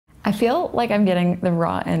I feel like I'm getting the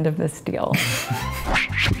raw end of this deal.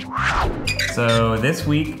 So this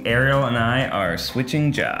week, Ariel and I are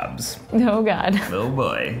switching jobs. Oh God. Oh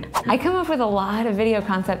boy. I come up with a lot of video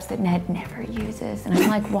concepts that Ned never uses. And I'm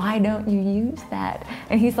like, why don't you use that?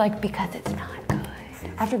 And he's like, because it's not good.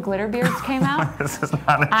 After Glitter Beards came out, This is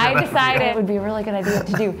not a good I decided idea. it would be a really good idea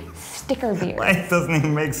to do sticker beards. It doesn't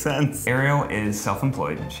even make sense. Ariel is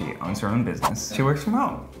self-employed. She owns her own business. She works from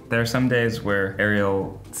home. There are some days where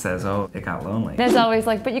Ariel says, oh, it got lonely. Ned's always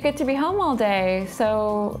like, but you get to be home all day.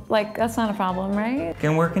 So like, that's not a problem, right? You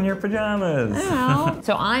can work in your pajamas. I don't know.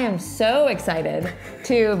 So I am so excited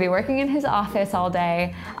to be working in his office all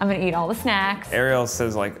day. I'm gonna eat all the snacks. Ariel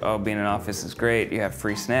says like, oh, being in an office is great. You have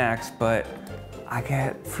free snacks, but I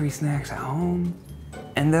get free snacks at home.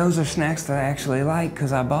 And those are snacks that I actually like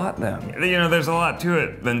because I bought them. You know, there's a lot to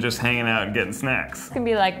it than just hanging out and getting snacks. It's gonna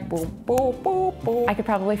be like, boop, boop, boop, boop. I could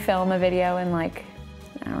probably film a video in like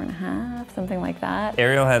an hour and a half, something like that.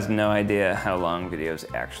 Ariel has no idea how long videos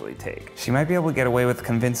actually take. She might be able to get away with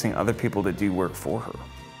convincing other people to do work for her.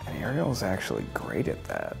 And Ariel's actually great at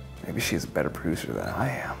that. Maybe she's a better producer than I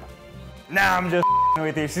am. Nah, I'm just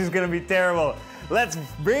with you. She's gonna be terrible. Let's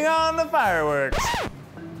bring on the fireworks.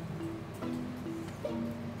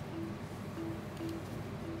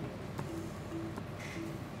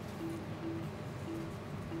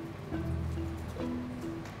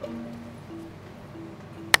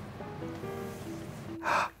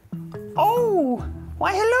 Oh,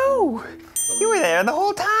 why hello. You were there the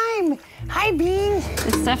whole time. Hi, Bean.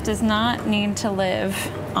 This stuff does not need to live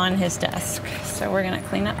on his desk. So we're gonna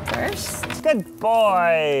clean up first. Good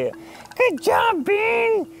boy. Good job,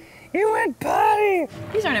 Bean. You went potty.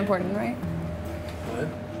 These aren't important, right? What?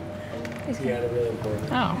 Yeah, they're really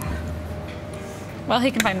important. Oh. Well,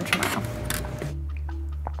 he can find them tomorrow.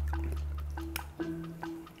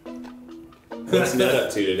 What's Ned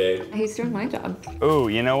up to today? He's doing my job. Ooh,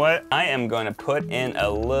 you know what? I am going to put in a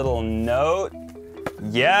little note.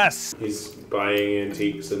 Yes. He's buying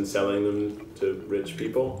antiques and selling them to rich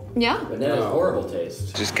people. Yeah. But Ned has horrible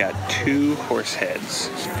taste. Just got 2 horse heads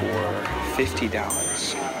for $50.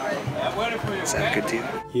 Is that a good deal?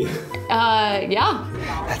 Yeah. Yeah.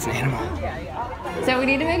 That's an animal. So we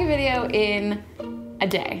need to make a video in a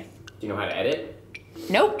day. Do you know how to edit?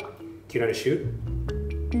 Nope. Do you know how to shoot?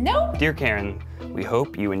 Nope. Dear Karen, we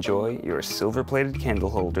hope you enjoy your silver-plated candle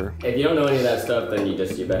holder. If you don't know any of that stuff, then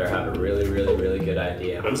you better have a really, really, really good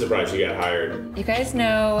idea. I'm surprised you got hired. You guys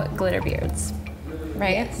know Glitter Beards,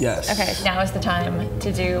 right? Yes. Okay, now is the time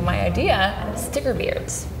to do my idea, sticker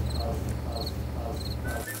beards.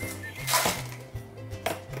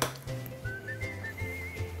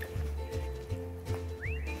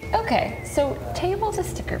 Okay, so table to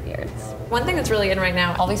sticker beards. One thing that's really in right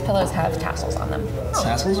now, all these pillows have tassels on them.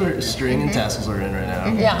 Tassels are string and tassels are in right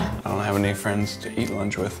now. Yeah. I don't have any friends to eat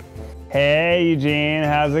lunch with. Hey, Eugene,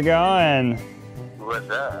 how's it going? What's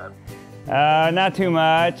up? Not too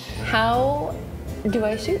much. How do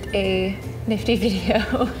I shoot a nifty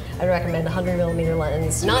video? I'd recommend a 100mm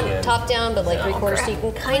lens. Not top down, but like 3/4, so you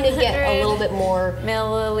can kind of get a little bit more.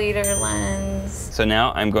 Milliliter lens. So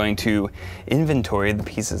now I'm going to inventory the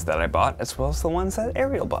pieces that I bought as well as the ones that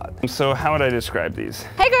Ariel bought. So how would I describe these?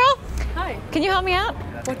 Hey girl! Hi. Can you help me out?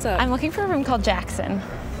 What's up? I'm looking for a room called Jackson.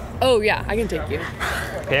 Oh yeah, I can take you.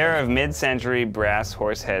 Pair of mid-century brass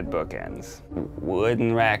horsehead bookends.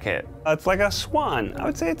 Wooden racket. It's like a swan. I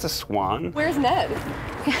would say it's a swan. Where's Ned?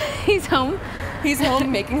 He's home. He's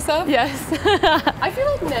home making stuff? Yes. I feel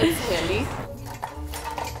like Ned's handy.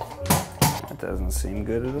 That doesn't seem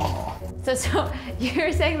good at all. So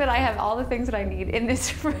you're saying that I have all the things that I need in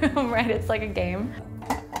this room, right? It's like a game.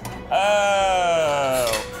 Oh.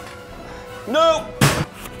 Nope.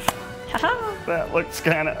 That looks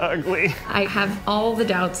kind of ugly. I have all the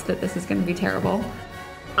doubts that this is going to be terrible.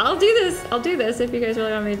 I'll do this. I'll do this if you guys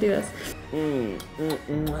really want me to do this.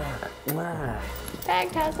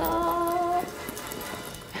 Bag tassel.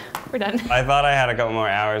 We're done. I thought I had a couple more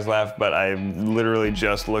hours left, but I literally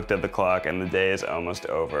just looked at the clock and the day is almost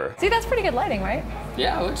over. See, that's pretty good lighting, right?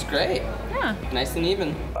 Yeah, it looks great. Yeah. Nice and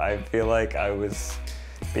even. I feel like I was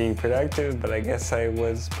being productive, but I guess I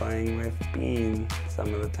was playing with Bean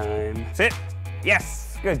some of the time. Sit.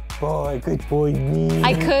 Yes. Good boy, Bean.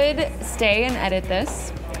 I could stay and edit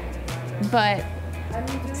this, but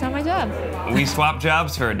it's not my job. We swapped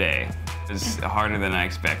jobs for a day. It was harder than I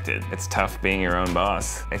expected. It's tough being your own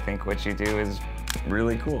boss. I think what you do is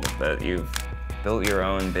really cool, that you've built your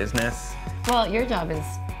own business. Well, your job is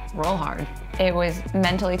roll hard. It was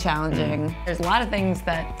mentally challenging. There's a lot of things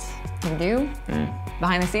that you do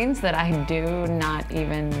behind the scenes that I do not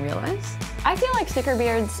even realize. I feel like sticker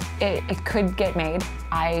beards, it could get made.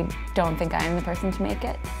 I don't think I am the person to make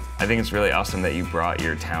it. I think it's really awesome that you brought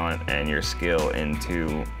your talent and your skill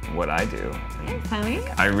into what I do. Thanks, honey.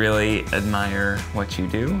 I really admire what you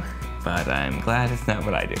do, but I'm glad it's not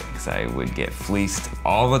what I do, because I would get fleeced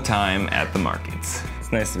all the time at the markets.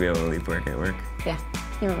 It's nice to be able to leave work at work. Yeah,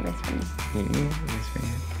 you're my best friend. You're my best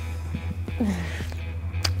friend.